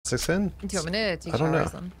6 in? Do you want me to take I don't know.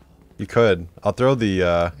 showers then? You could. I'll throw the.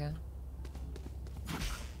 Okay.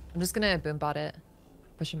 I'm just gonna boom bot it.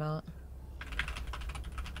 Push him out.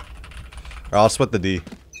 Or I'll split the D.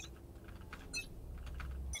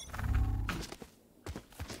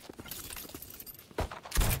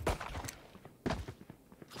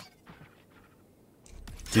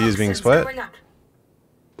 D is being split.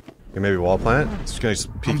 You maybe wall plant. It's gonna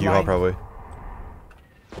peek you all probably.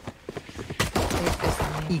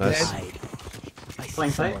 Nice.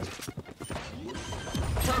 Flank site.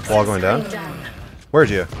 Wall going down. Where'd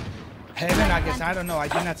you? Heaven, I guess. I don't know. I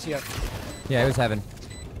did not see it. Yeah, it was heaven.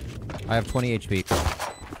 I have 20 HP.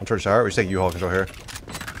 I'm trying to shower. We should take U-Haul control here.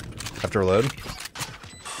 Have to reload.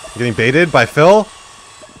 Getting baited by Phil.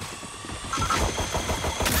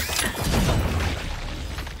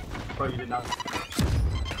 Oh, you did not.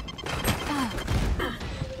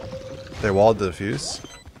 They walled the defuse.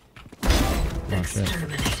 Oh, shit.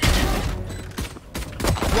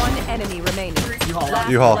 One enemy remaining. Last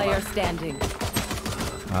U-Haul. player standing.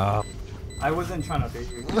 I wasn't trying to bait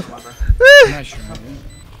you. Nice try.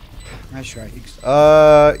 Nice try.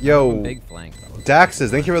 Yo. Big flank. Dax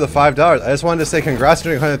says, thank you for the $5. I just wanted to say congrats on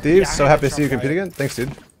doing 100 Thieves. Yeah, So happy to see you compete again. Thanks,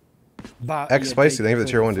 dude. But, X Spicy, thank you for the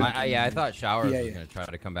tier 1, dude. Yeah, I thought Showers Yeah, was yeah. gonna try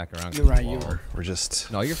to come back around. You're right. You were. We're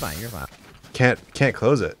just No, you're fine. You're fine. can't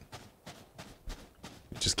close it.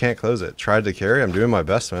 Just can't close it. Tried to carry. I'm doing my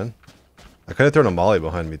best, man. I could have thrown a molly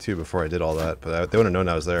behind me too before I did all that, but they wouldn't have known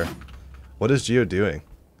I was there. What is Geo doing?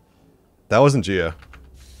 That wasn't Geo.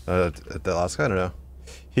 The last guy, I don't know.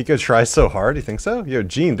 HIKO tries so hard. You think so? Yo,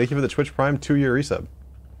 Gene, thank you for the Twitch Prime 2-year resub.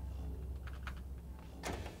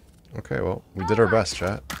 Okay, well, we did our best,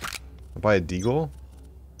 chat. I'll buy a deagle.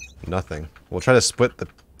 Nothing. We'll try to split the.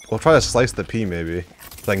 We'll try to slice the P maybe,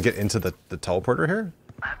 so I can get into the teleporter here.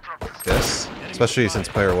 This, especially since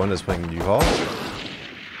player 1 is playing U-Haul.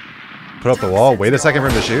 Put up the wall. Wait a second for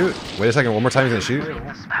him to shoot. Wait a second. One more time he's gonna shoot.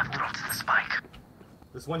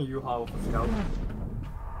 There's one U-Haul with a scout.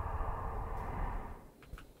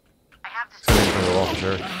 He's gonna be in front of the wall for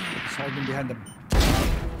sure. Holding behind them.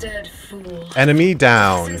 Dead fool. Enemy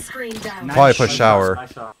down. Screen down. Probably push shower.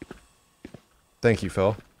 Nice shot. Thank you,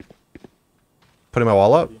 Phil. Putting my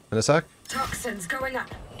wall up in a sec. Toxins going up.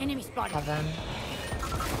 Enemy spotted. Heaven.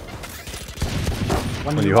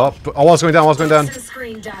 When you hop. Oh, wall's going down. Wall's going down. Toxin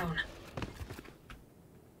screen down.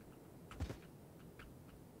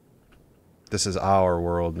 This is our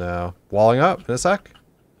world now. Walling up in a sec.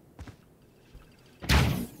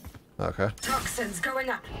 Okay. Toxins going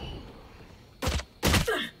up.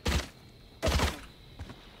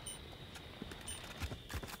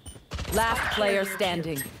 Last player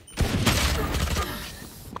standing.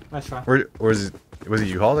 Nice try. Was it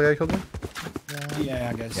U-Haul the guy who killed me?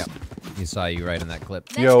 Yeah, I guess. Yep. He saw you right in that clip.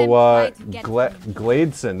 Yo,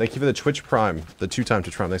 Gladeson, thank you for the Twitch Prime. The 2-time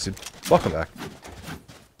Twitch Prime. Thanks, dude. Welcome back.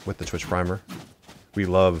 With the Twitch Primer. We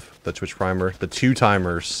love the Twitch Primer. The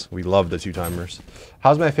 2-timers. We love the 2-timers.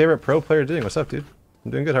 How's my favorite pro player doing? What's up, dude?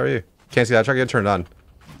 I'm doing good. How are you? Can't see that. Try to get it turned on.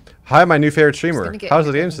 Hi, my new favorite streamer. How's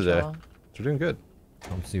the games today? They're doing good.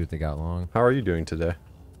 Let's see what they got long. How are you doing today?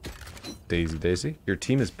 Daisy. Your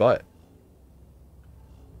team is butt.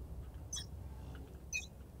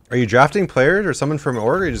 Are you drafting players or someone from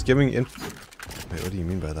org, or are you just giving in? Wait, what do you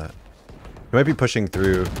mean by that? He might be pushing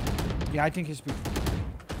through. Yeah, I think he's.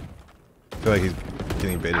 I feel like he's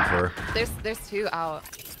getting baited for. There's 2 out.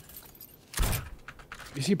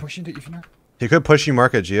 Is he pushing to Ifna? He could push you,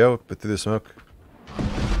 mark at Geo, but through the smoke.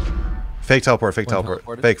 Fake teleport. Fake teleport.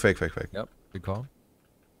 Fake. Yep. Good call.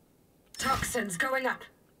 Toxins going up.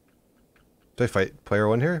 Do I fight player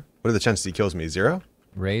 1 here? What are the chances he kills me? 0?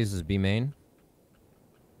 Raze is B main.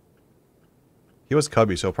 He was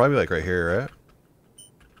Cubby, so probably like right here, right?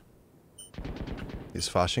 He's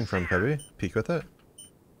flashing from Cubby. Peek with it.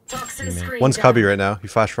 Toxin screen One's down. Cubby right now. He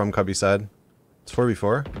flashed from Cubby side. It's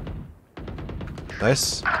 4v4.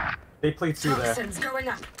 Nice. They played 2 there. Toxins going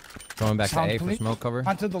up. Going back to Sound A for please? smoke cover.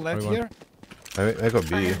 Onto the left here. I go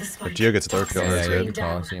B. If Geo gets a third kill, Yeah, that's yeah, good. good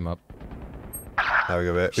call. See him up. Now we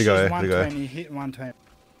go A. We go A. We go A. 120. Hit 120.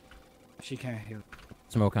 She can't heal.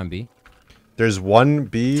 Smoke on B. There's 1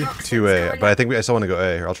 B, 2 A, but I think I still want to go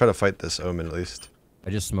A. Or I'll try to fight this Omen at least. I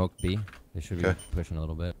just smoked B. They should be Okay. pushing a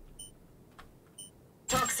little bit.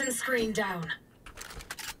 Toxin screen down.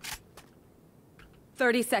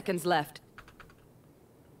 30 seconds left.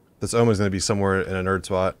 This Omen's gonna be somewhere in a nerd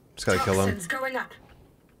spot. Just gotta kill him. Toxins going up.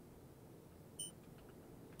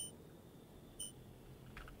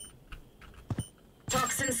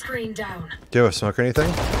 Toxin screen down. Do you have a smoke or anything?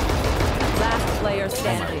 Last player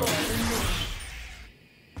standing.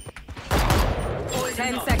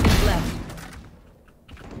 10 seconds left.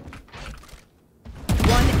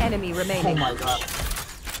 enemy Oh remaining. my god.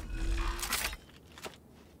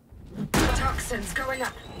 Toxins going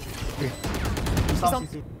up. Stop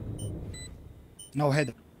CC. No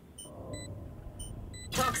head.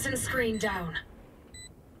 Toxin screen down.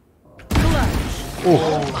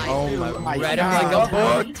 Oh my Read him god. like a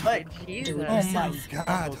book. Jesus. Oh my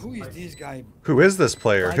god. Who is this guy? Who is this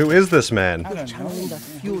player? Who is this man? I don't know.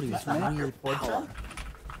 Furious man.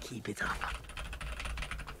 Keep it up.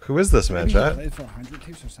 Who is this man, Maybe he chat? played for 100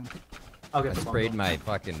 tips or something. I'll get I the sprayed bundle. my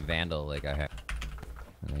fucking Vandal like I have.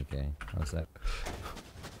 Okay, how's that?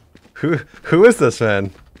 Who is this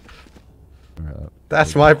man?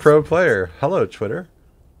 That's my pro player. Hello, Twitter.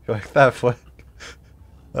 You like that flag?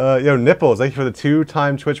 Yo, Nipples, thank you for the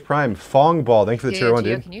 2-time Twitch Prime. Fong Ball, thank you for the tier 1,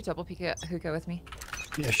 dude. Can you double peek at HIKO with me?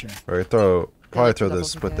 Yeah, sure. Or probably throw the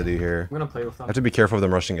split the D here. I'm gonna play with I them. have to be careful of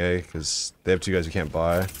them rushing A, because they have 2 guys who can't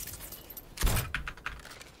buy.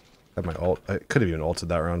 I have my ult. I could have even ulted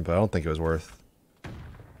that round, but I don't think it was worth.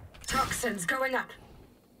 Toxins going up.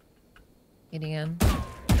 Getting in.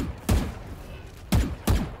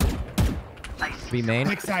 B main.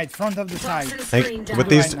 Next side, front of the side. Toxin screen down. With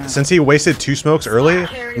these, Right now. since he wasted 2 smokes early,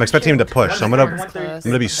 I'm expecting him to push. So I'm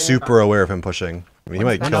gonna be super aware of him pushing. I mean, he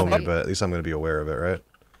might kill me, but at least I'm gonna be aware of it, right?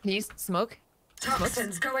 Can you smoke?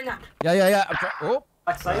 Toxins going up. Yeah. Oh.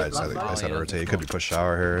 Backside, I just left had side. to rotate. He could be push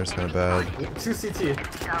shower here. It's kind of bad. 2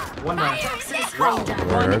 CT. 1 man. Toxin screen down. One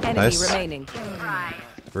Word, enemy nice. remaining.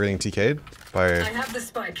 We're getting TK'd by I have the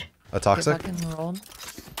spike. a toxic. Fucking rolled.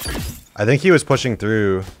 I think he was pushing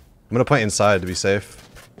through. I'm gonna plant inside to be safe.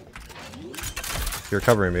 You're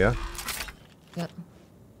covering me, yeah? Yep.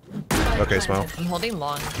 Okay, smile. I'm holding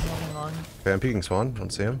long. I'm holding long. Okay, I'm peeking spawn.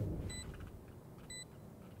 Don't see him.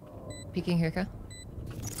 Peeking HIKO.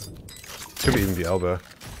 Could be even be elbow.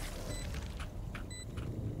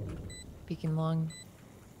 Peeking long.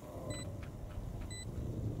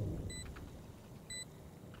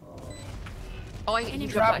 Oh, he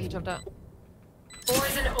jumped out. He jumped out.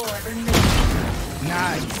 Poison orb remaining.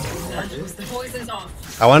 Nice. The poison's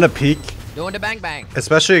off. I want to peek, Doing the bang bang.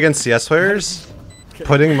 especially against CS players.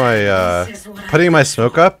 Putting my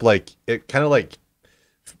smoke up, like it kind of like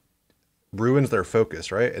ruins their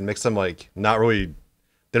focus, right? It makes them like not really.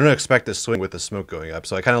 They don't expect to swing with the smoke going up,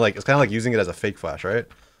 so I kind of like it's kind of like using it as a fake flash, right?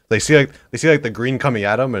 They see like the green coming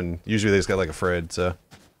at them, and usually they just get like afraid. So,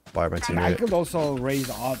 by my I teammate. could also raise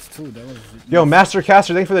odds too. That was. Yo, Master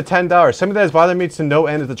Caster, thank you for the $10. Something that has bothered me to no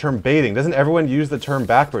end is the term baiting. Doesn't everyone use the term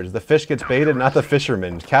backwards? The fish gets baited, not the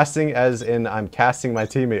fisherman. Casting as in I'm casting my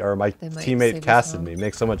teammate, or my They might teammate save casted us me.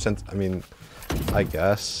 Makes so much sense. I mean, I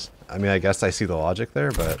guess I see the logic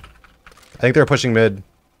there, but I think they're pushing mid.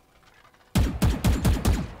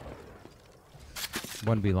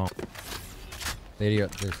 One B long. They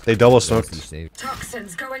Double smoked.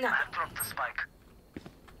 Toxins going up.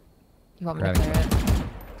 You want me to clear it?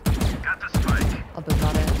 I'll boom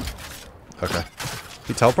bot it. Okay.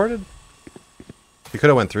 He teleported? He could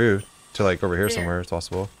have went through to like over here Yeah. somewhere. It's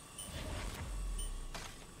possible.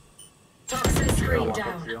 Toxin I'll screen walk up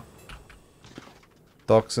down. to you.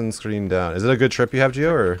 Toxin screen down. Is it a good trip you have,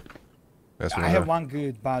 Gio, or? Guess we I don't have know. one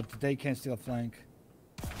good, but they can still flank.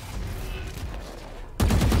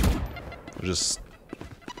 We'll just.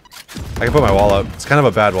 I can put my wall up. It's kind of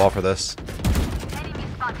a bad wall for this.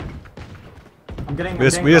 I'm getting. We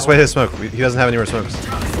just wait his smoke. He doesn't have any more smokes.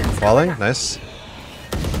 Walling, nice.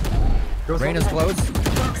 Rain is close.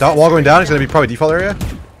 Wall going down. He's gonna be probably default area.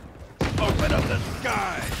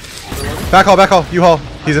 Back haul. U-haul.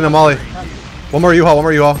 He's in a molly. One more U-haul.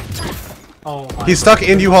 Oh my. He's stuck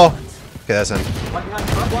in U-haul. Okay, that's in. One behind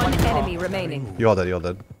front, One behind. enemy remaining. U-haul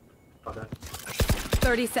dead.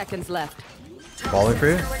 30 seconds left. Walling for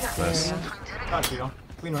you. Nice. Got you.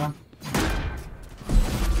 Clean round.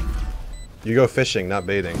 You go fishing, not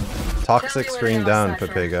baiting. Toxic screen down,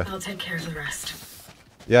 Pepega. I'll take care of the rest.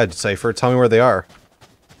 Yeah, Cypher. Tell me where they are.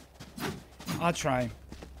 I'll try.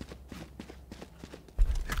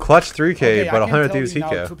 Clutch 3K, Okay, I but can 100 tell Thieves you now,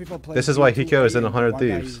 Hiko. two people play This is why B, Hiko is in 2A, 100 one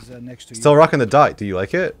guy Thieves. is, next to you. Still rocking the dot. Do you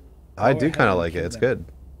like it? I Go do ahead kind of and like it. kill It's them.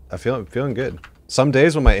 good. I'm feeling good. Some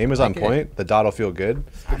days when my aim is on Like it. point, the dot will feel good.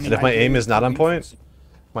 I mean, And if my I aim do is not on point, defense.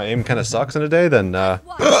 my aim kind of sucks in a day, then I'll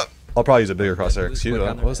probably use a bigger crosshair. Excuse me.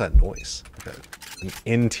 What was that noise? Okay. An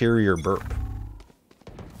interior burp.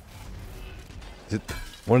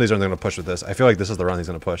 One of these rounds I'm going to push with this. I feel like this is the round he's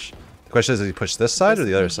going to push. The question is, does he push this side or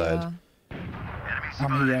the other side?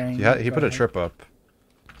 I'm hearing. He Go put a ahead. trip up.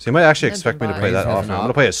 So he might actually Then expect me to jump play back. that Raise often. him I'm up.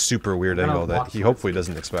 gonna play a super weird I'm gonna angle that watch he this. hopefully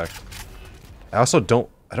doesn't expect. I also don't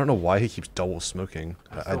know why he keeps double smoking.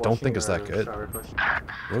 I don't think it's that good.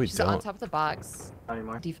 Really She's on don't. top of the box. Not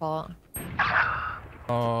anymore. Default.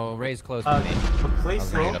 Oh, Ray's close Uh, to me. play gonna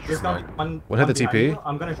slow. get up There's smart. one What hit the behind TP? you.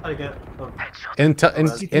 I'm gonna try to get. In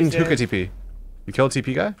TP Hookah dead. TP. You killed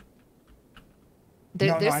TP guy?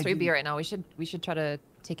 No, There's I 3B didn't. right now. We should try to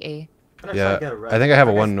take A. I'm gonna try Yeah. to get a res. I think I have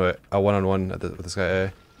a Okay. one-on-one with this guy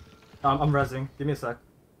A. I'm rezzing. Give me a sec.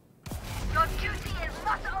 Your duty is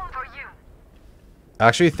not over, you. I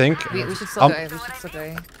actually think We should still go A. We should still go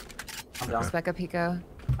A. I'm down. Let's back up HIKO.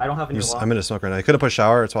 I don't have any wall. I'm in a smoke right now. I could have pushed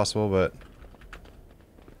shower, it's possible, but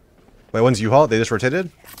wait, one's U-Haul? They just rotated?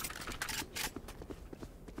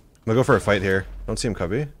 I'm gonna go for a fight here. Don't see him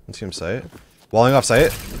cubby. Don't see him sight. Walling off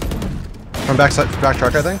sight. From back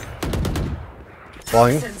truck, I think.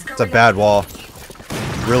 Walling. It's a bad wall.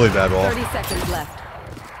 Really bad wall. 30 seconds left.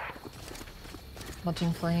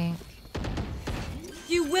 Watching flank.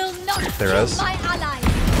 You will not There is. my allies.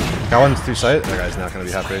 Got one through sight. That guy's not gonna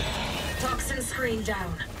be happy. Toxin screen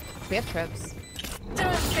down. We have trips. Don't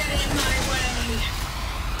get in my way.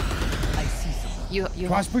 You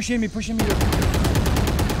Cross pushing me.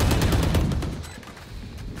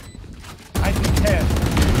 I think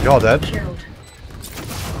 10. You all dead? Killed.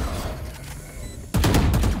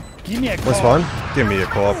 Give me a car. What's fun? Give me a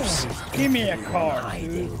corpse. Give me a car,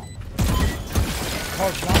 dude.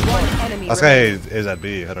 Car's not One one. enemy This guy remaining. is at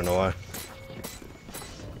B. I don't know why.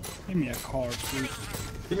 Give me a car, please.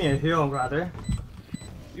 Give me a heal, rather.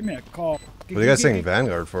 Give me a car. What are you guys saying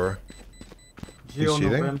Vanguard for? Geo no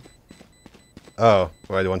cheating? win. Oh,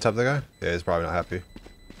 why do you one tap the guy? Yeah, he's probably not happy.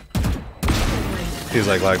 He's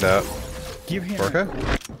like lagged out. Give him. Orca?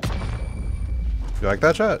 You like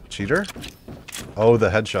that shot? Cheater? Oh, the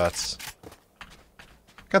headshots.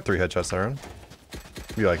 Got 3 headshots there.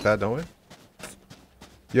 We like that, don't we?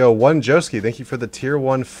 Yo, one Joski, thank you for the tier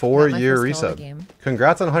 1 4-year first kill of resub. the game.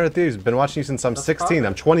 Congrats on 100 Thieves. Been watching you since I'm 16.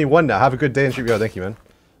 I'm 21 now. Have a good day and stream. Yo, thank you, man.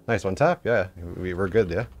 Nice one tap. Yeah, we're good.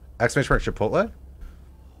 Yeah. Exclamation mark Chipotle.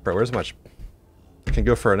 Bro, where's much? I can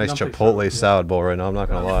go for a nice I'm pretty Chipotle sure, yeah. salad bowl right now. I'm not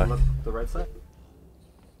gonna lie. Look the right side.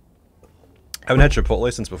 I haven't had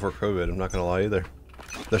Chipotle since before COVID. I'm not gonna lie either.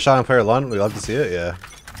 The shot on player Lon. We love to see it. Yeah.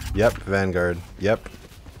 Yep. Vanguard. Yep.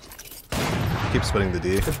 Keep splitting the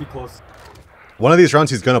D. Could be close. One of these rounds,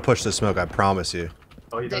 he's gonna push the smoke. I promise you.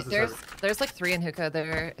 Oh, he does There's deserve it. there's like 3 in hookah.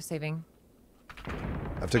 They're saving.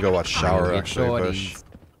 I have to go watch shower Get actually. Push. shorties.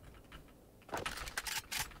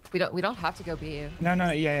 We don't have to go B. No,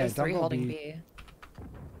 yeah. There's Don't 3 go holding B. B.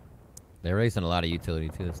 They're racing a lot of utility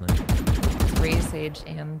too. That's nice. 3 Sage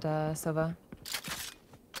and Sova.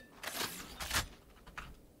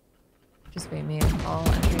 Just wait me. I'll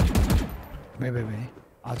entry. Wait.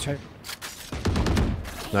 I'll check.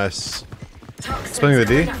 Nice. Toxins Spinning the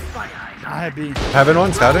D. going up. I have B. Having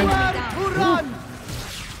one scouting.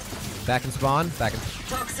 Back and spawn. Back and.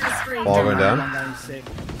 Toxin screen Ball going down. down. One guy is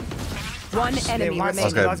safe. One enemy Last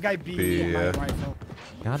remaining. Last guy B. B, on my yeah. rifle.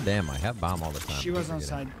 God damn, I have bomb all the time. She was I on forget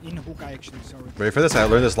side. In hookah, actually. Sorry. Ready for this? I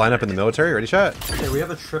learned this lineup in the military. Ready, chat? Okay, we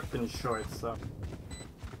have a trip in short, so.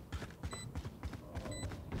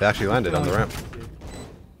 They actually landed on the ramp.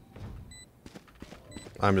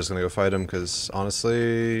 I'm just gonna go fight him because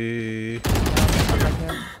honestly,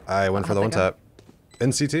 I went for the one tap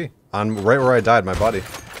in CT on right where I died, my body.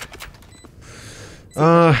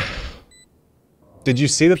 Did you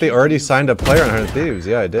see that they already signed a player on 100 Thieves?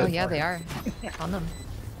 Yeah, I did. Oh yeah, they are. On them.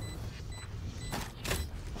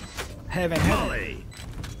 Heaven. No?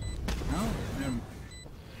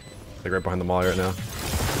 Like right behind the mall right now.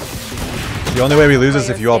 The only way we lose is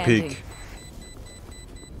if you all Player peek.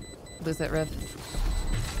 Lose it, Riv.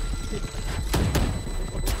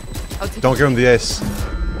 Oh, Don't give him the ace.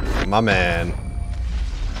 My man.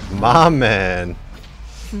 My man.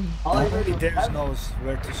 Already Darius knows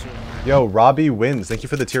where to shoot. Yo, Robbie wins. Thank you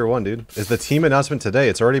for the tier 1, dude. Is the team announcement today?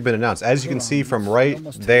 It's already been announced. As you can see from right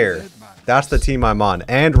there, that's the team I'm on.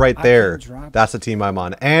 And right there, that's the team I'm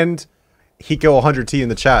on. And HIKO 100T in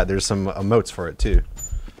the chat. There's some emotes for it too.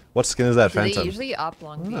 What skin is that, Do they Phantom? usually up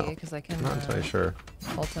long No, B because I can Not entirely sure.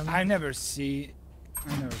 ult him. I never saw they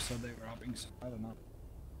robbing, so I don't know.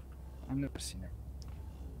 I've never seen it.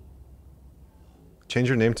 Change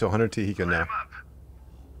your name to 100T HIKO now.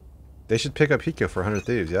 They should pick up HIKO for 100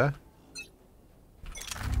 Thieves, yeah?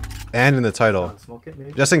 And in the title. Smoke it,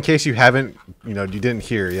 maybe. Just in case you haven't, you didn't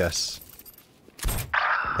hear, yes.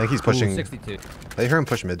 I think he's pushing. Ooh, 62. Did you hear him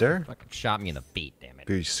push mid there? Fucking shot me in the feet, damn it.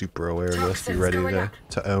 Be super aware of this. Be ready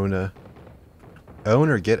to own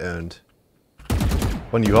or get owned.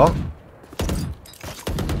 One you all?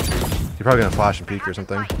 You're probably gonna flash and peek or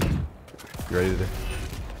something. You ready to?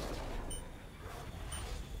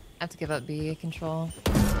 I have to give up B control.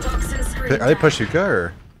 Toxin screen Are they down. push hookah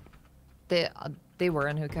or? They were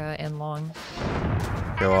in hookah and long.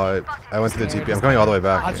 Okay, well, I went through the TP. I'm going all the way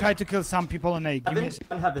back. I'll try to kill some people on A. Give me a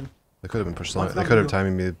Heaven, heaven. They could have been pushed on. They could have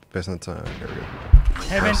timing me based on the time. Here we go.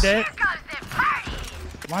 Heaven dead.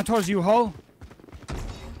 One towards you, hole.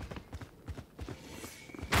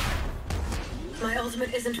 My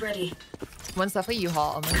ultimate isn't ready. One's definitely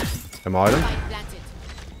U-Haul almost. Am I item?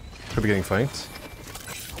 Could be getting flanked.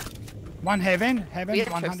 One heaven. Heaven. We have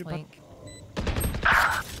trips 100%. link.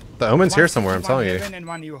 The Omen's here somewhere, I'm telling you. Heaven and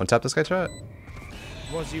one you. Untap this guy, chat.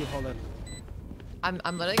 Was you, hold it. I'm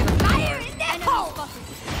literally gonna fire in the hole.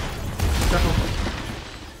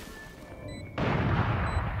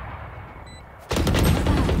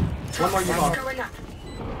 One more U-Haul. Going up.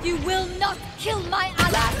 You will not kill my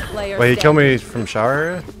ally. Last player Wait, he killed standing. me from shower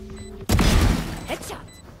area? Headshot.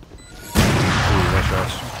 Ooh, nice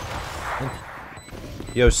rush.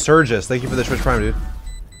 Yo, Surgus, thank you for the Twitch Prime, dude.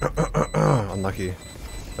 Unlucky.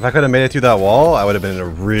 If I could have made it through that wall, I would have been in a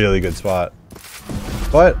really good spot.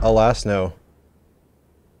 But, alas, no.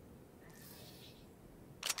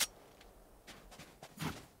 I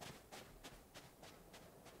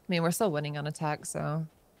mean, we're still winning on attack, so.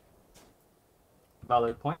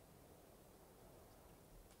 Valid point.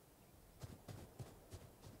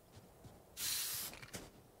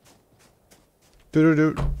 Do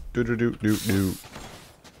do do do do do do do.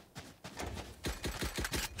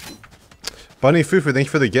 Bunny Fufu, thank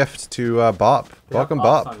you for the gift to Bop. Welcome,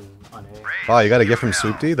 Bop. On A. Wow, you got a gift from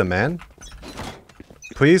Soupty, the man.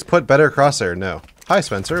 Please put better crosshair. No. Hi,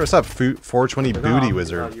 Spencer. What's up, 420 Booty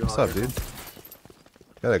Wizard? What's up, dude?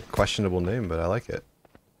 Got a questionable name, but I like it.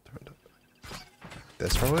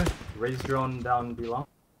 This probably? Raise drone down below.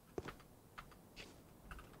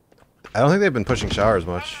 I don't think they've been pushing showers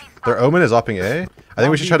much. Their Omen is upping A. I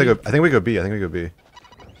think we should try to go. I think we go B. I think we go B.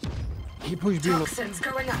 He pushed below. Toxins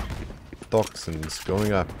going up. Toxins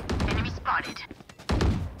going up.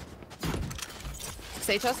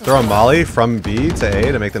 Sage us. Throw a molly from B to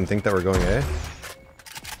A to make them think that we're going A.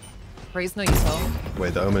 Raise no U-Haul.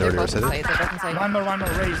 Wait, the Omen They're already both reset inside. it? They're both inside. One more,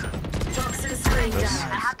 raise. Toxin screen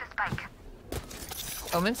down.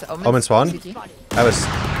 Omen Omen spawn. CT. I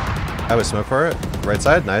have a smoke for it. Right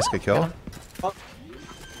side, nice, good kill.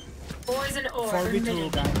 Poison orb 4v2 emitting.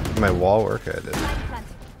 guy. My wall work, I did.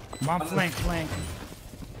 One flank.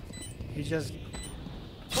 He just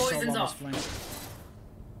Poison's on his off. flank.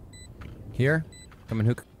 Here. Coming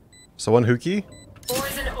hook. So one Hookie.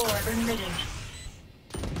 Poison orb emitting.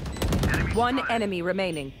 One enemy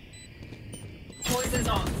remaining. Poison's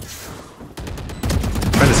off.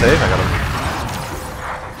 Trying to save, I got him.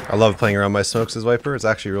 I love playing around my smokes as Viper. It's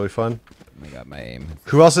actually really fun. Oh my god, my aim.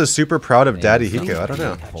 Who else is super proud of Daddy Hiko? I don't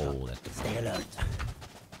know. Hold it. Stay alert.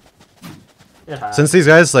 Yeah. Since these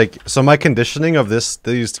guys, like, so my conditioning of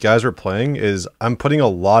these guys we're playing is I'm putting a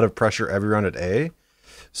lot of pressure every round at A.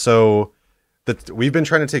 So we've been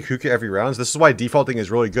trying to take hookah every round. So this is why defaulting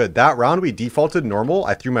is really good. That round we defaulted normal.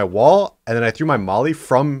 I threw my wall and then I threw my molly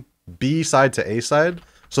from B side to A side.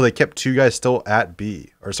 So they kept two guys still at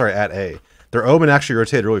B, or sorry, at A. Their Omen actually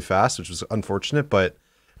rotated really fast, which was unfortunate, but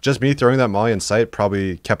just me throwing that molly in sight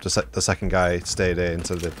probably kept the second guy stay at A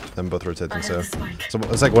instead of them both rotating. I So have the spike.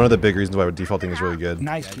 it's like one of the big reasons why defaulting is really good.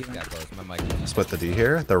 Nice. Yeah, Keelan. got close. My mic. Is Split the D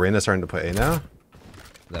here. The Reyna's starting to play A now.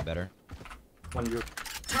 that better? When you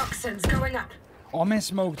Toxins going up. Omen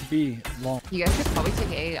smoked B long. You guys could probably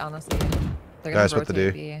take A, honestly. They're gonna Guys, with the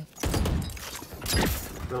rotate D. B.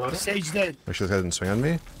 reload, Sage dead. Make sure this guy didn't swing on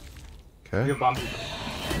me. you Okay. have bomb.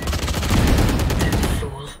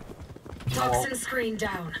 Fool. Toxin screen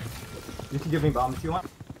down. You can give me bomb if you want.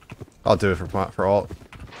 I'll do it for ult.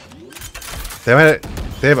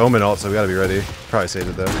 They have Omen ult, so we gotta be ready. Probably saved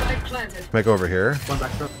it though. Spike planted. Might go over here. One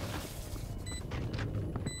back shot.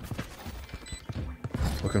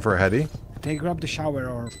 Looking for a heady. They grab the shower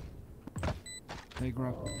or they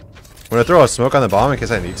grab. I'm gonna throw a smoke on the bomb in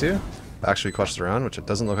case I need to. Actually clutch the round, which it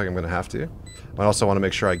doesn't look like I'm gonna have to. I also want to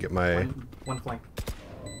make sure I get my One flank.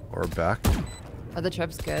 orb back. Are the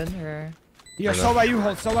trips good, or? Here, I know. so are you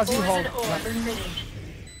hold, so as you hold. Poison orb emitting.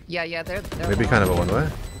 Yeah, they're Maybe kind of a one-way.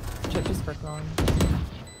 Trip just for long.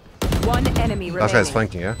 One enemy remaining. That guy's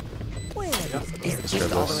flanking, yeah? He's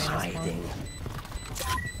grab all the this. way in this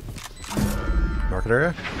one. Market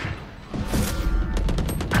area?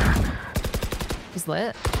 He's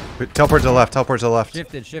lit. Wait, teleport to the left, teleport to the left.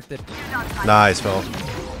 Shifted. Nice, Phil.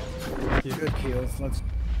 Good kills. Let's.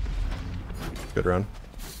 Good run.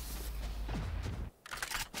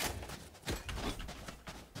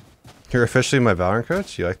 You're officially my Valorant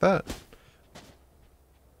coach? You like that?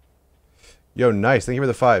 Yo, nice. Thank you for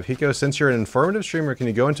the 5. Hiko, since you're an informative streamer, can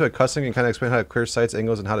you go into a cussing and kind of explain how to clear sights,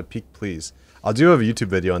 angles, and how to peek, please? I'll do a YouTube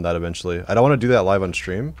video on that eventually. I don't want to do that live on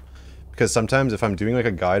stream, because sometimes if I'm doing like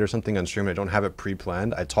a guide or something on stream and I don't have it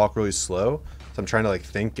pre-planned, I talk really slow. So I'm trying to like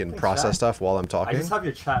think and process stuff while I'm I talking. just have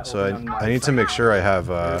your chat. So open on my I need to make sure I have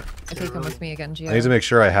Okay, come with me again, Gio. I need to make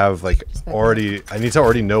sure I have like already. I need to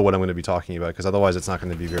already know what I'm going to be talking about because otherwise it's not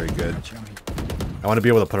going to be very good. I want to be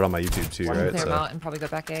able to put it on my YouTube too, right? Clear So, them out and probably go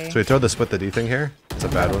back A. so we throw the split the D thing here. It's a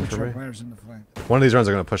bad one for me. Players in the flank. One of these runs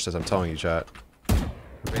are going to push this. I'm telling you, chat. Oh,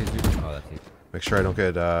 that's easy. Make sure I don't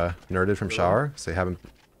get nerded from shower. 'Cause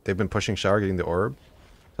they've been pushing shower, getting the orb.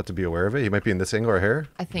 Have to be aware of it. He might be in this angle right here.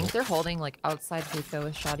 I think they're holding like outside HIKO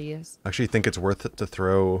with shoddy is. I actually think it's worth it to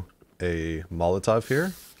throw a Molotov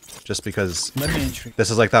here, just because Let me entry. this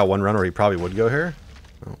is like that one run where he probably would go here.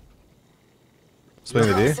 Oh.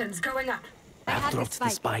 Splitting the D. Toxins going up. I have the Dropped the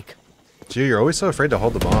spike. spike. Gee, you're always so afraid to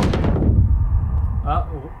hold the bomb.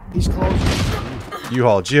 Oh, He's close.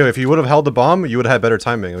 U-Haul. Gio, if you would have held the bomb, you would have had better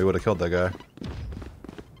timing and we would have killed that guy.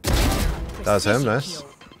 That was him, nice.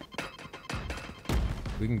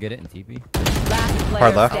 We can get it in TP. Last Hard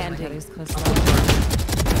player left. standing. He's close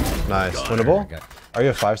enough. Nice. Winnable? Okay. Are you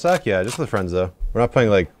a 5-stack? Yeah, just with friends though. We're not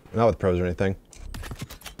playing like, not with pros or anything.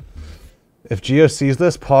 If Gio sees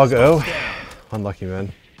this, Pog O. Unlucky,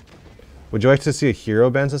 man. Would you like to see a hero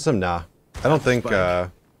ban system? Nah. I don't think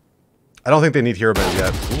they need hero bans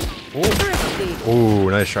yet. Ooh,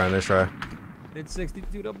 nice try, nice try. It's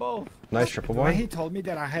 62 to both. Nice triple When he boy. told me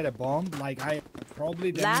that I had a bomb, like I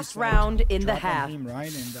probably didn't Last like, round in the drop on half. him, right?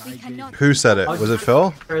 And I gave Who said it? Was it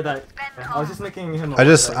Phil? Or that. I was just making him. I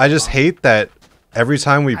just hate that every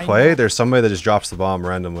time we I play, know. there's somebody that just drops the bomb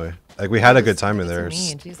randomly. Like we had a good time in there.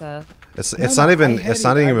 Me, Jesus. It's No, it's no, not I even had it's it.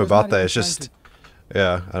 not I even was about not that. even It's trying just to-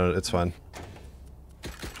 yeah. I don't. It's fine.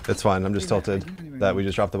 It's fine. I'm just tilted that we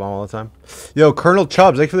just drop the bomb all the time. Yo, Colonel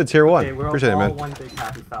Chubbs, thank you for the tier 1. Okay, we're Appreciate it, all man. one big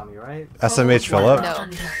happy family, right? SMH Phillip. No.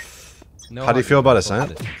 No, How do you feel about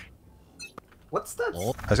Ascent? What's that?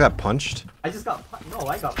 I just got punched. I just got. No,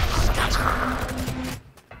 I got. punched.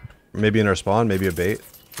 Maybe in our spawn, maybe a bait.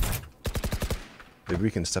 Maybe we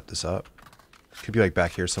can step this up. Could be like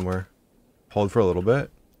back here somewhere. Hold for a little bit.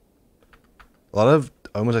 A lot of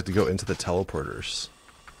almost like to go into the teleporters.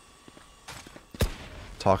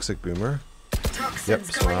 Toxic boomer. Toxins Yep,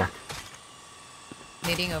 going somehow. up.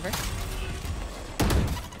 Nading over.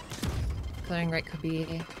 Clearing right could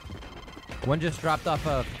be. One just dropped off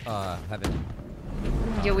of heaven.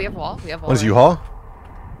 Yeah, we have wall. We have wall. What is right? U-Haul?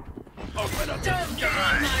 Don't get in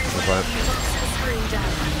my Okay. Toxin screen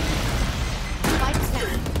down.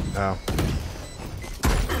 Ow.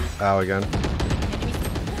 Ow again.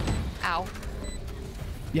 Ow.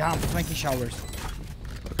 Yeah, I'm flanking showers.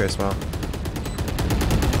 Okay, smile.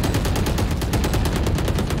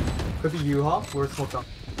 Could be U-Haul. We're smoked up.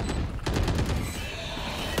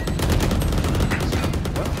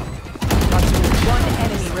 One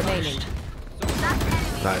enemy remaining.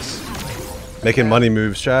 Nice. Making money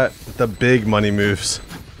moves, chat. The big money moves.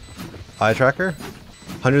 Eye tracker?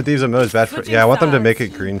 100 Thieves and Mo is bad for. Yeah, I want them to make it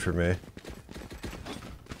green for me.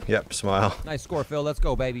 Yep, smile. Nice score, Phil. Let's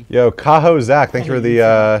go, baby. Yo, Kaho Zach, thank you for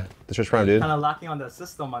the Twitch Prime, dude. Kind of lacking on the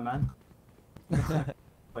assist though, my man.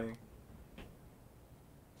 Funny.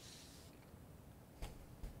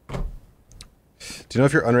 Do you know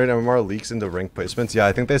if your unranked MMR leaks into ranked placements? Yeah,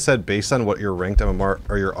 I think they said based on what your ranked MMR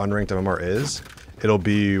or your unranked MMR is, it'll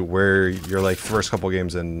be where your like first couple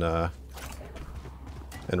games in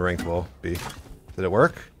ranked will be. Did it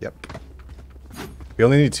work? Yep. We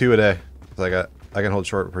only need 2 a day. So I can hold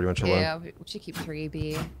short pretty much alone. Yeah, we should keep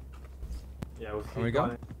 3B. Yeah, we'll Here we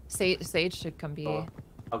go. Sage should come B.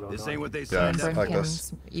 I'll go. This go. ain't what they Yeah, said. Brim like can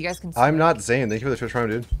this. You guys can. I'm switch. not Zane. Thank you for the Twitch Prime,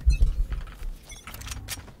 dude.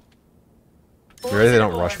 You ready? They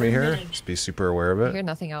don't rush me here. Just be super aware of I it. hear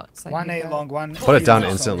nothing outside. One here, A though. long, one. Put it down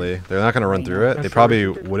Sorry. instantly. They're not gonna run through it. They probably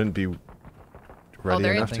wouldn't be ready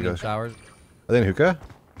they're in. enough to Nothing go. in showers. Are they in hookah?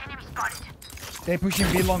 They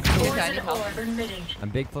pushing B long too. Here's Johnny Poison help. orb emitting. I'm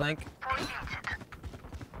big flank.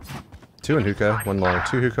 2 in hookah, 1 long.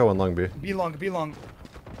 2 hookah, 1 long B. B long, B long.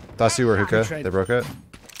 Last 2 were hookah. trade. They broke it.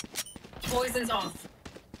 Poison's off.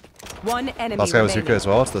 One enemy Last guy was remaining. hookah as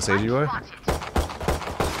well. It's the Seiji boy.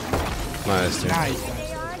 Nice, dude. Nice.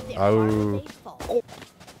 Oh.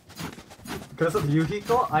 Because of you,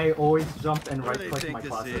 HIKO, I always jump and What right do they click think my this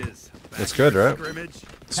classic. is? It's good, right? Scrimmage?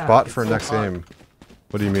 Spot it's for so next hard. game.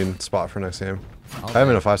 What do you mean, spot for next game? I'll I'm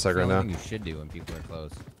in say a 5-stack it's the right only now. thing you should do when people are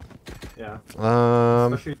close. Yeah, I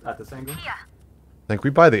especially at this angle. think we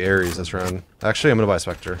buy the Ares this round. Actually, I'm gonna buy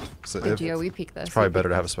Spectre. So Wait, it's Gio, we peek this. probably We better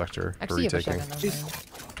peek to have a this. Spectre for Actually, you have a retaking. shotgun. never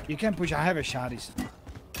mind. You can push. I have a shotties.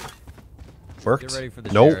 Worked? Get ready for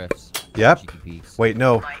the Nope. sheriffs. Yep. Cheeky peeks. Wait,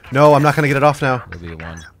 no. No, I'm not gonna get it off now. It'll be a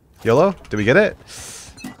 1. YOLO? Did we get it?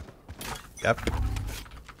 Yep.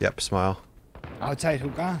 Yep, smile. Outside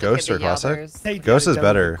hookah. Ghost or Could be classic? Yabbers. Take Ghost that, is that would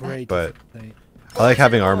better, be great but if they- I like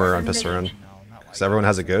having armor on pistol run. No, not like Because everyone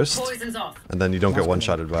has a ghost, Poison's off. and then you don't get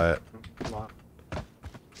one-shotted by it.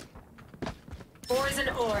 Poison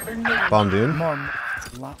orb emitting. Bomb Dune.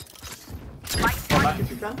 la- Come back if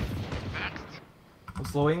you can. I'm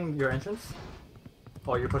slowing your entrance.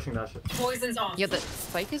 Oh, you're pushing that shit. Poison's off. Yeah, the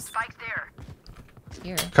spike is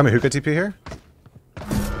here. Coming hookah TP here.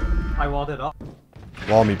 I walled it up.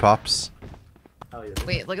 Wall me pops. Hell yeah.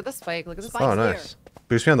 Wait, look at the spike. Look at the spike. Oh, nice.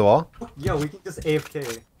 Boost me on the wall. Yo, we can just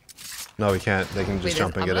AFK. No, we can't. They can just Wait,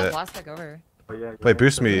 jump and I'm get gonna it. blast back over. Oh, yeah, Wait,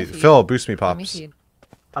 boost me. Let me feed. Phil, boost me Let me pops. feed.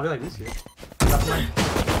 How do I lose you? That's mine.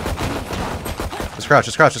 Just crouch,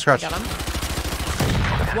 just crouch, just crouch. Got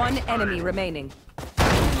him. One enemy remaining.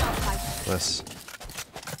 Nice.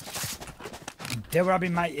 They're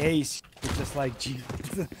robbing my ace. It's just like, gee.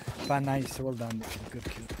 But nice, well done. Good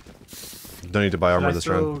kill. Don't need to buy armor I this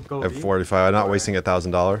still round. go I have B? 45. I'm not wasting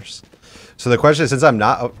 $1,000. So the question is, since I'm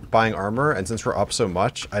not buying armor, and since we're up so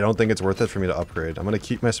much, I don't think it's worth it for me to upgrade. I'm gonna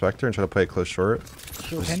keep my Spectre and try to play it close short.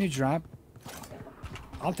 Sure, can you drop?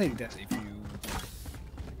 I'll take that if you...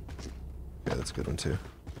 Yeah, that's a good one too.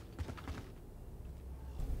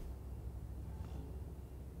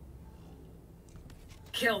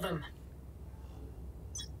 Kill them.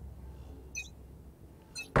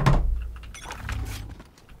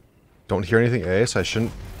 Don't hear anything A, so I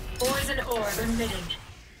shouldn't. Poison orb emitting.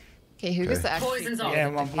 Okay, who gets the actually? Poison's off. Yeah,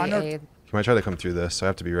 well, why not He might try to come through this, so I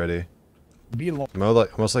have to be ready. be low?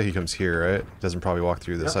 Most like he comes here, right? Doesn't probably walk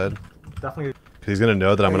through this side. Definitely. Because he's gonna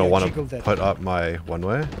know that I'm Oh, gonna yeah, want jiggle to that. put up my one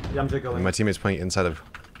way. Yeah, I'm jiggling. And my teammate's playing inside of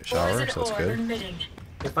shower, Poison so that's orb good. emitting.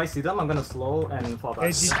 If I see them, I'm gonna slow and fall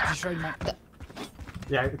Hey, back. destroy my...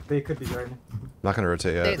 Yeah, they could be right. Not gonna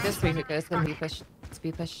rotate They, yet. this free hookah. It's gonna be push. It's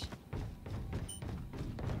be push.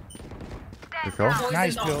 Good call. Poison's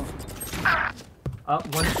Nice off. kill.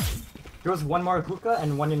 One. There was one more hookah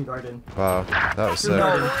and one in garden. Wow, that was sick.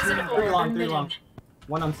 No. Poison Three orb long, three emitting. long.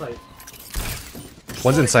 One on site.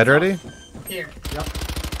 One's inside already. Here. Yep.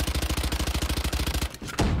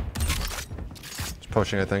 Just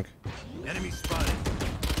pushing, I think. Enemy spotted.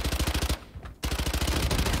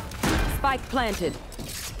 Spike planted.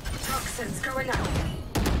 Toxins going out.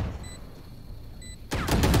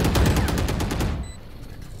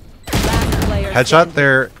 Last player Headshot standing.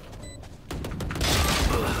 there.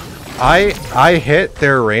 I hit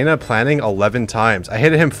their Reyna planning 11 times. I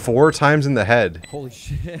hit him 4 times in the head. Holy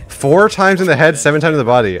shit. 4 times in the head, 7 times in the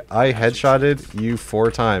body. I headshotted you 4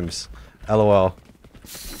 times. LOL.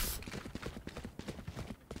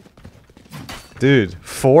 Dude,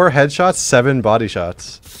 4 headshots, 7 body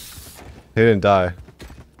shots. He didn't die.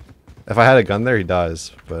 If I had a gun there, he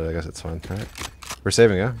dies. But I guess it's fine. Alright. We're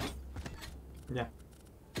saving, yeah? Yeah.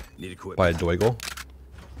 Need equipment. By a Doigle.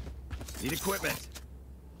 Need equipment.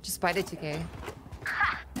 Just buy the 2K.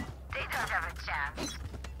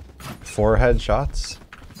 4 headshots.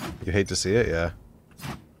 You hate to see it, yeah.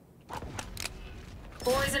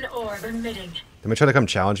 Poison orb emitting. They may try to come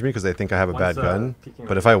challenge me because they think I have a bad One's, gun. peeking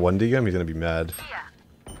But if I 1D him, he's gonna be mad.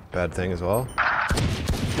 Bad thing as well.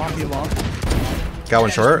 One be long. Got one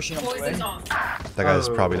short. Poison's off. That guy's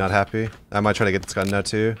probably not happy. I might try to get this gun now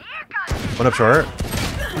too. One up short.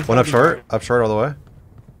 One up short. Up short all the way.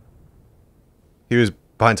 He was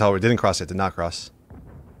behind tower. Didn't cross it. Did not cross.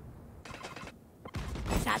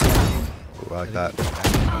 Ooh, I like that.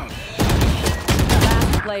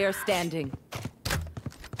 Last player standing.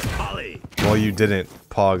 Holly. Well, you didn't.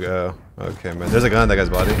 Pog. Oh. Okay, man. There's a gun in that guy's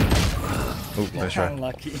body. Ooh, nice try.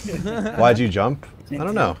 Unlucky. Why'd you jump? I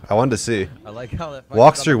don't know. I wanted to see. I like how that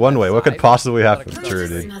Walks through one way. What could possibly happen? Purchase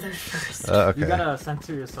Trudy. another first. You Okay. gotta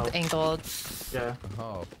censor yourself. Angled. Yeah.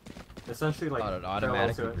 Oh, Essentially, like. thought it parallel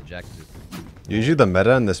automatically to it. projected. Usually the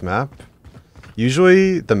meta in this map.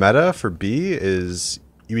 Usually the meta for B is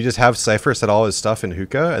you just have Cypher set all his stuff in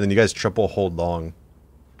hookah, and then you guys triple hold long.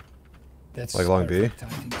 That's Like long B? perfect, I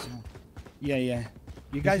think so. Yeah, yeah.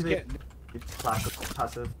 You guys Usually- get... Flash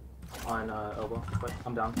passive on elbow, but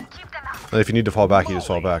I'm down. And if you need to fall back, you just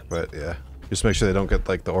fall back. But yeah, just make sure they don't get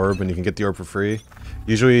like the orb, and you can get the orb for free.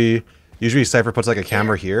 Usually Cypher puts like a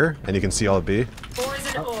camera here, and you can see all of B.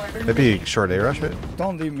 Poison orb Maybe short A rush, right?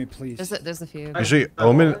 Don't leave me, please. There's a few. Usually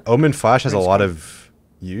Omen Flash has a lot of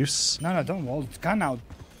use. No, no, don't wall. It's gone out.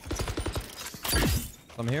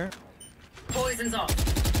 I'm here. Poison's off.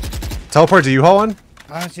 Teleport to U-Haul one.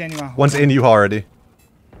 I don't see anyone. One's in U-Haul already.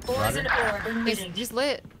 Poison orb emitting. He's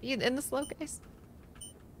lit. You in the slow, guys?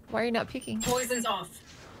 Why are you not peeking? Poison's off.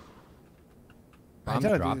 I I'm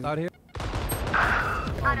gotta dropped do- out here.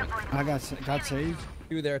 I got saved.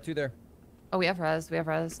 Two there, two there. Oh, we have res. We have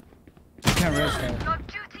res. You can't rest there.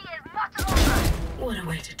 What a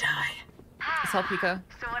way to die. Let's help HIKO.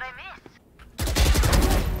 So what I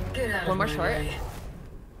missed? Get out One of more my short. way.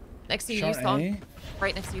 Next to you, Short Stone. A.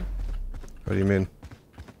 Right next to you. What do you mean?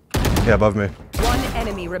 Yeah, above me. One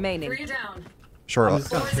enemy remaining. 3 down. Short. I'm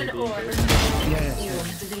just gonna Poison take orb. these. You Yeah.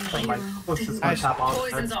 want to be Like my hero closest my tap off.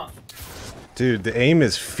 Poison's off. Dude, the aim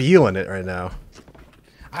is feeling it right now.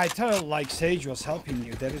 I thought like Sage was helping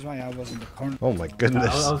you. That is why I was in the corner. Oh my I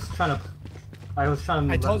goodness. was trying to. I was trying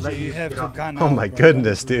to. I told you let you have get to off. gun Oh out, my bro.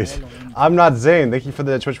 goodness, Don't do dude. Valorant. I'm not Zane. Thank you for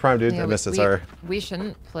the Twitch Prime, dude. Yeah, I missed it, sorry. We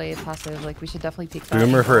shouldn't play passive. Like, we should definitely peek that.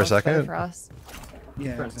 Boomer for a It's better second? For us.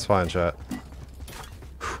 Yeah. It's fine, chat.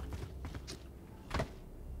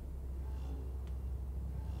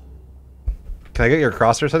 Can I get your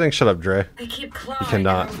crosshair setting? Shut up, Dre. They keep clawing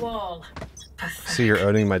cannot. at our wall. See, you're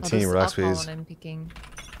owning my I'll team. just Relax, follow please. and I'm peeking.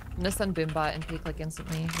 I'm gonna send Boombot and peek like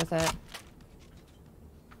instantly with it. I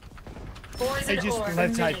Poison just orb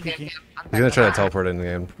left side remaining. peeking. He's gonna try to teleport in the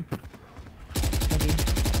game. Maybe.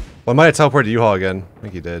 Well, I might have teleported to U-Haul again. I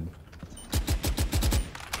think he did.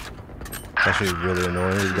 It's actually really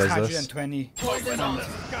annoying that he does this. 120. Poison's off.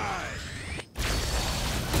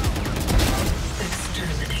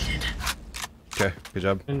 Exterminated. Okay, good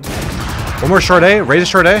job. And One more short A. Raise a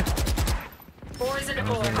short A. Poison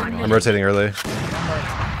orb I'm remaining. rotating early.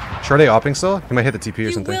 Short A opping still? He might hit the TP or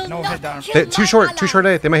You something. will No, not head down. kill They, my too short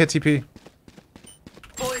ally. A. They might hit TP.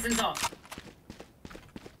 Poison's off.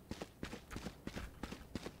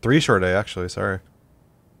 3 short A, actually. Sorry.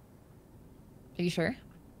 Are you sure?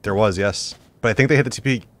 There was, yes. But I think they hit the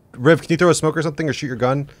TP. Riv, can you throw a smoke or something or shoot your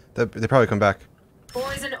gun? They probably come back.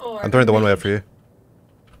 Poison orb. I'm throwing the one way up for you.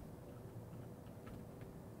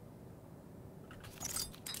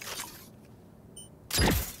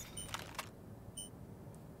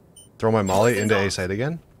 Throw my molly into A side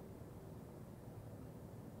again.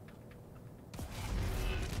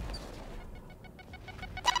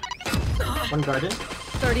 one garden.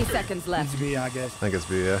 30 seconds left. Needs to be, I guess. I think it's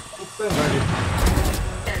B, yeah. One garden.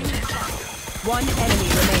 One enemy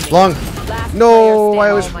remaining. Long! Last No!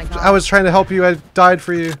 player I standing. Oh my I was trying to help you. I died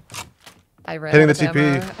for you. I ran Hitting out the of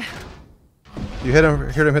TP. ammo. You hit him.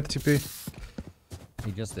 Heard him hit the TP.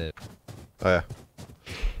 He just did. Oh, yeah.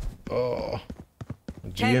 Oh.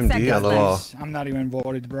 10 GMD, seconds LOL. left. I'm not even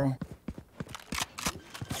worried, bro.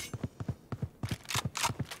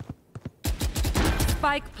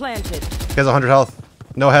 Spike planted. He has 100 health.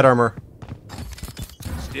 No head armor.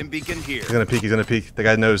 Stim beacon here. He's gonna peek. He's gonna peek. The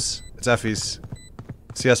guy knows. It's Effie's.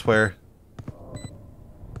 CS player.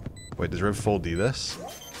 Wait, does Riv full D this?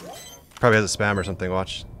 Probably has a spam or something.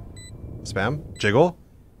 Watch. Spam? Jiggle?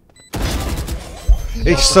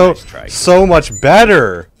 It's so much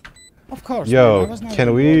better! Of course. man, I Yo, was not can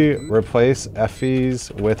even we worried, dude. replace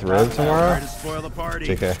Effie's with Riv tomorrow? Try to spoil the party.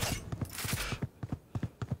 JK.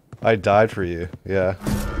 I died for you. Yeah.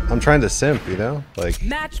 I'm trying to simp, you know? Like,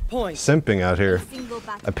 Match point. simping out here. Single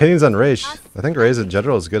back. Opinions on Rage. I think Rage in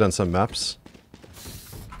general is good on some maps.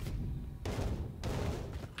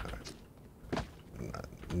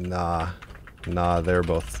 Nah, they're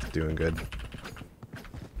both doing good.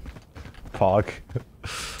 Pog.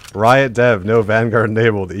 Riot Dev, no Vanguard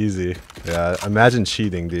enabled, easy. Yeah, imagine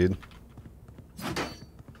cheating, dude.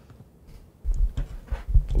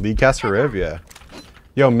 League cast for Riv, yeah.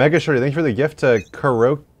 Yo, Mega Shorty, thank you for the gift to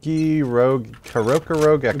Karoka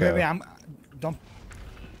Rogue Wait, Echo. I'm. Don't.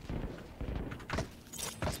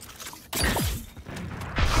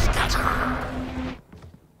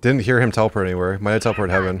 Didn't hear him teleport anywhere. Might have teleported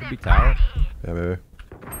heaven. Be tower. Yeah, maybe.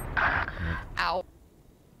 Ow.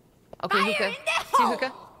 Okay, hookah. See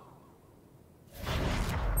hookah?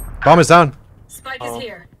 Bomb is down. Spike Oh. is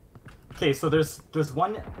here. Okay, so there's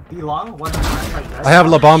one B long, one right there. I have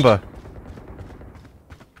La Bomba.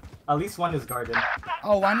 At least one is garden.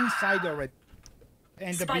 Oh, one inside already.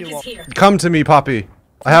 And the Spike below. is here. Come to me, Poppy.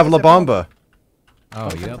 I have La Bomba. Oh,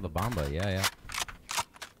 you have the bomba. Yeah, yeah.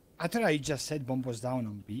 I thought I just said bomb was down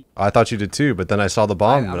on B. I thought you did too, but then I saw the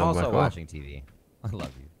bomb I'm and I'm also like, oh, watching TV. I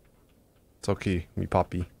love you. it's okay, me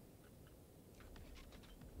Poppy.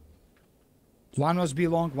 One was B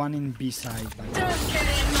long, one in B side. Don't get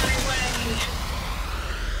in my way.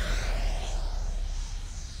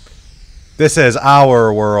 This is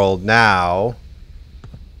our world now.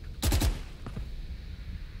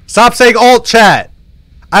 Stop saying alt chat.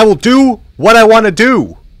 I will do what I want to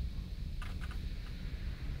do.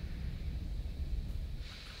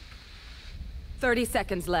 Thirty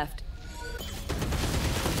seconds left.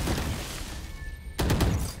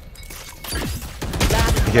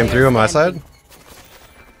 He came through on my side.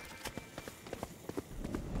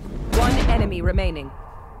 One enemy remaining.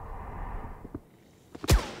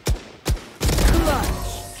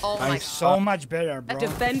 Oh my Like, so much better, bro.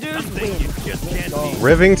 Defenders win.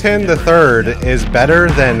 Rivington the third is better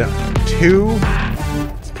than 2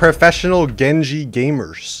 professional Genji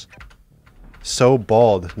gamers. So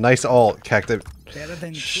bald. Nice alt, Cactus. Better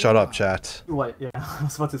than Shut up, chat. What? Yeah, I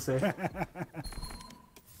was about to say.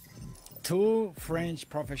 2 French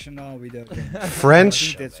professional video games.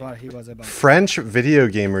 French. That's what he was about. French video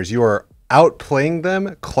gamers. You are outplaying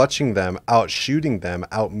them, clutching them, out shooting them,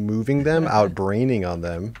 out moving them, out braining on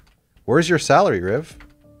them. Where's your salary, Riv?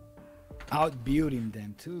 Outbuilding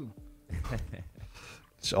them too.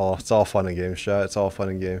 It's all fun and games, chat. It's all fun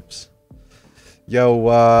and games. Yo,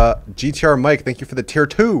 GTR Mike, thank you for the tier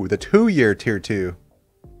 2, the 2-year tier 2.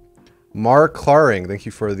 Mark Claring, thank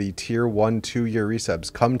you for the tier 1 2-year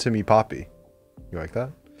resubs. Come to me, Poppy. You like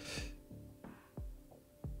that?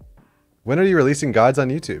 When are you releasing guides on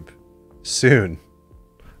YouTube? Soon.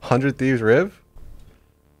 100 Thieves Riv?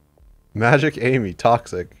 Magic Amy,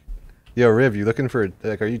 Toxic. Yo, Riv, you looking for,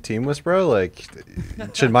 like, are you teamless, bro? Like,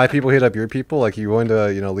 should my people hit up your people? Like, you going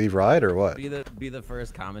to, you know, leave ride or what? Be the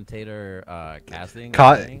first commentator casting.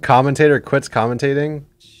 Commentator quits commentating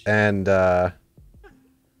and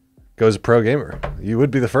goes pro gamer. You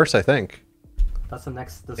would be the first, I think. That's the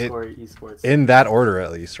next Discord esports. In that order,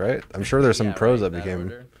 at least, right? I'm sure there's some pros that became.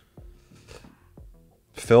 Order.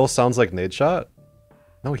 Phil sounds like Nadeshot.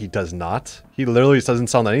 No, he does not. He literally doesn't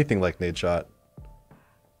sound anything like Nadeshot.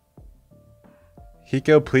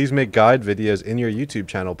 HIKO, please make guide videos in your YouTube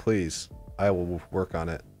channel, please. I will work on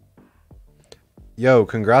it. Yo,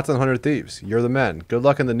 congrats on 100 Thieves. You're the man. Good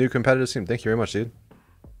luck in the new competitive scene. Thank you very much, dude.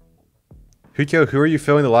 HIKO, who are you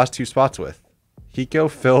filling the last 2 spots with? HIKO,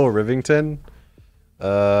 Phil, Rivington.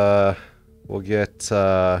 We'll get,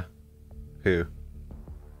 who?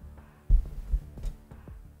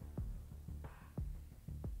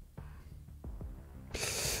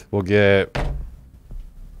 We'll get...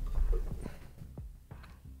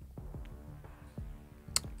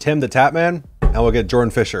 Tim the Tapman, and we'll get Jordan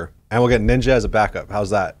Fisher. And we'll get Ninja as a backup. How's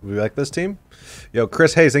that? We like this team? Yo,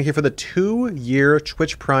 Chris Hayes, thank you for the 2-year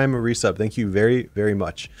Twitch Prime resub. Thank you very, very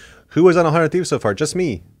much. Who was on 100 Thieves so far? Just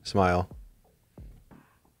me. Smile.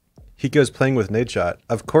 HIKO's playing with Nadeshot.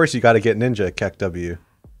 Of course you got to get Ninja, Kek W.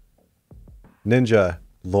 Ninja,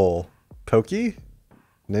 lol. Pokey?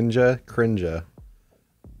 Ninja, crinja.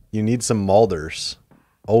 You need some Malders.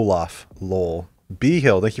 Olaf, lol.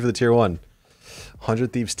 B-Hill, thank you for the tier 1.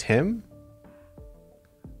 100 Thieves Tim?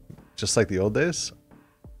 Just like the old days?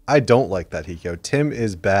 I don't like that, HIKO. Tim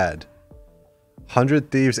is bad.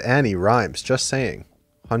 100 Thieves Annie rhymes. Just saying.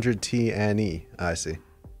 100 T Annie. I see.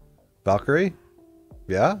 Valkyrie?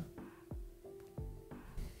 Yeah?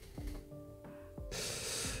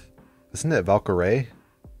 Isn't it Valkyrie?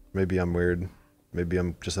 Maybe I'm weird. Maybe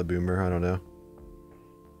I'm just a boomer. I don't know.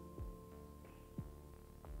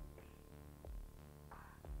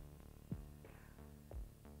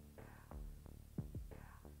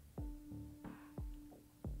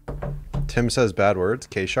 Tim says bad words.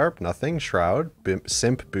 K-Sharp, nothing. Shroud,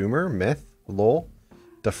 Simp, Boomer, Myth, Lol,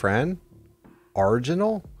 Defran,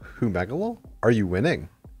 Original, Humegalo. Are you winning?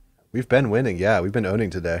 We've been winning. Yeah, we've been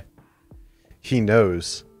owning today. He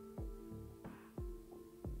knows.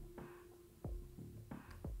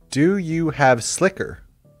 Do you have Slicker?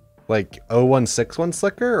 Like 0161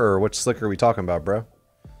 Slicker? Or which Slicker are we talking about, bro?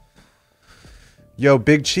 Yo,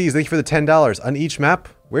 Big Cheese, thank you for the $10. On each map,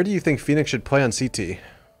 where do you think Phoenix should play on CT?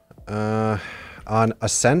 On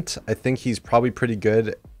Ascent, I think he's probably pretty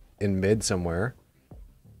good in mid somewhere.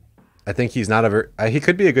 I think he's not a he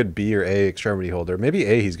could be a good B or A extremity holder. Maybe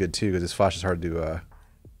A he's good too because his flash is hard to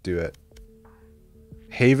do it.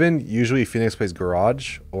 Haven, usually Phoenix plays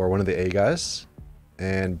Garage or one of the A guys.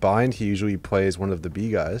 And Bind, he usually plays one of the B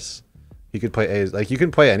guys. He could play A. Like, you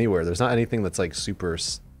can play anywhere. There's not anything that's like super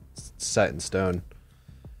set in stone.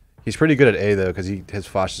 He's pretty good at A though because his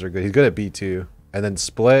flashes are good. He's good at B too. And then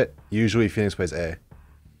Split, usually Phoenix plays A.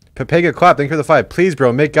 Pepega Clap, thank you for the 5. Please,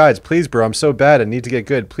 bro, make guides. Please, bro, I'm so bad and need to get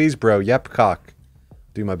good. Please, bro, yep, cock.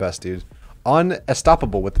 Do my best, dude.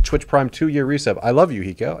 Unstoppable with the Twitch Prime 2-year resub. I love you,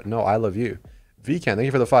 HIKO. No, I love you. Vcan, thank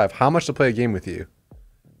you for the 5. How much to play a game with you?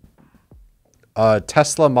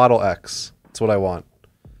 Tesla Model X. That's what I want.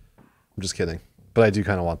 I'm just kidding. But I do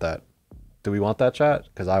kind of want that. Do we want that, chat?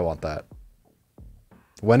 Because I want that.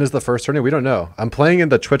 When is the first tournament? We don't know. I'm playing in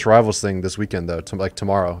the Twitch Rivals thing this weekend, though, like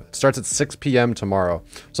tomorrow. It starts at 6 p.m. tomorrow.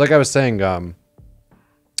 So like I was saying,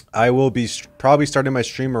 I will be probably starting my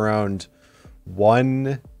stream around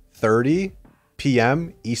 1:30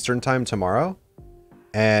 p.m. Eastern time tomorrow.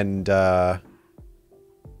 And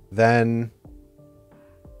then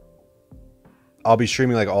I'll be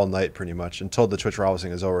streaming like all night pretty much until the Twitch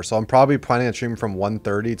routing is over. So I'm probably planning on streaming from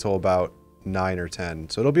 1:30 till about 9 or 10.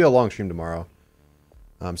 So it'll be a long stream tomorrow.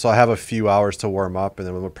 So I have a few hours to warm up, and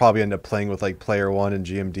then we'll probably end up playing with like Player One and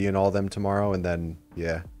GMD and all of them tomorrow, and then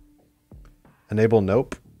yeah. Enable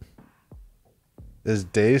nope. Is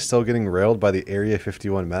Day still getting railed by the Area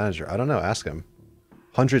 51 manager? I don't know. Ask him.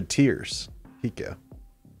 100 tiers. HIKO.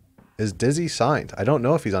 Is Dizzy signed? I don't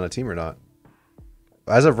know if he's on a team or not.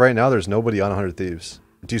 As of right now, there's nobody on 100 Thieves.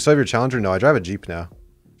 Do you still have your Challenger? No, I drive a Jeep now.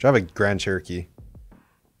 I drive a Grand Cherokee.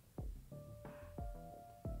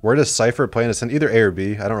 Where does Cypher play in Ascent? Either A or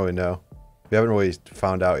B. I don't really know. We haven't really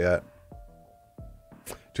found out yet.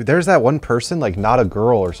 Dude, there's that one person, like not a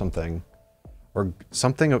girl or something. Or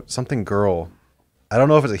something girl. I don't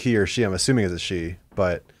know if it's a he or she. I'm assuming it's a she.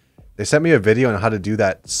 But they sent me a video on how to do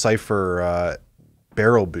that Cypher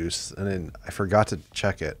barrel boost. And then I forgot to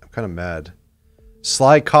check it. I'm kind of mad.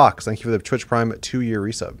 Sly Cox, thank you for the Twitch Prime 2-year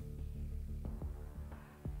resub.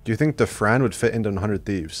 Do you think Defran would fit into 100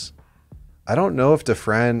 Thieves? I don't know if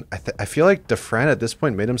Defran... I feel like Defran at this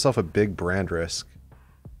point made himself a big brand risk.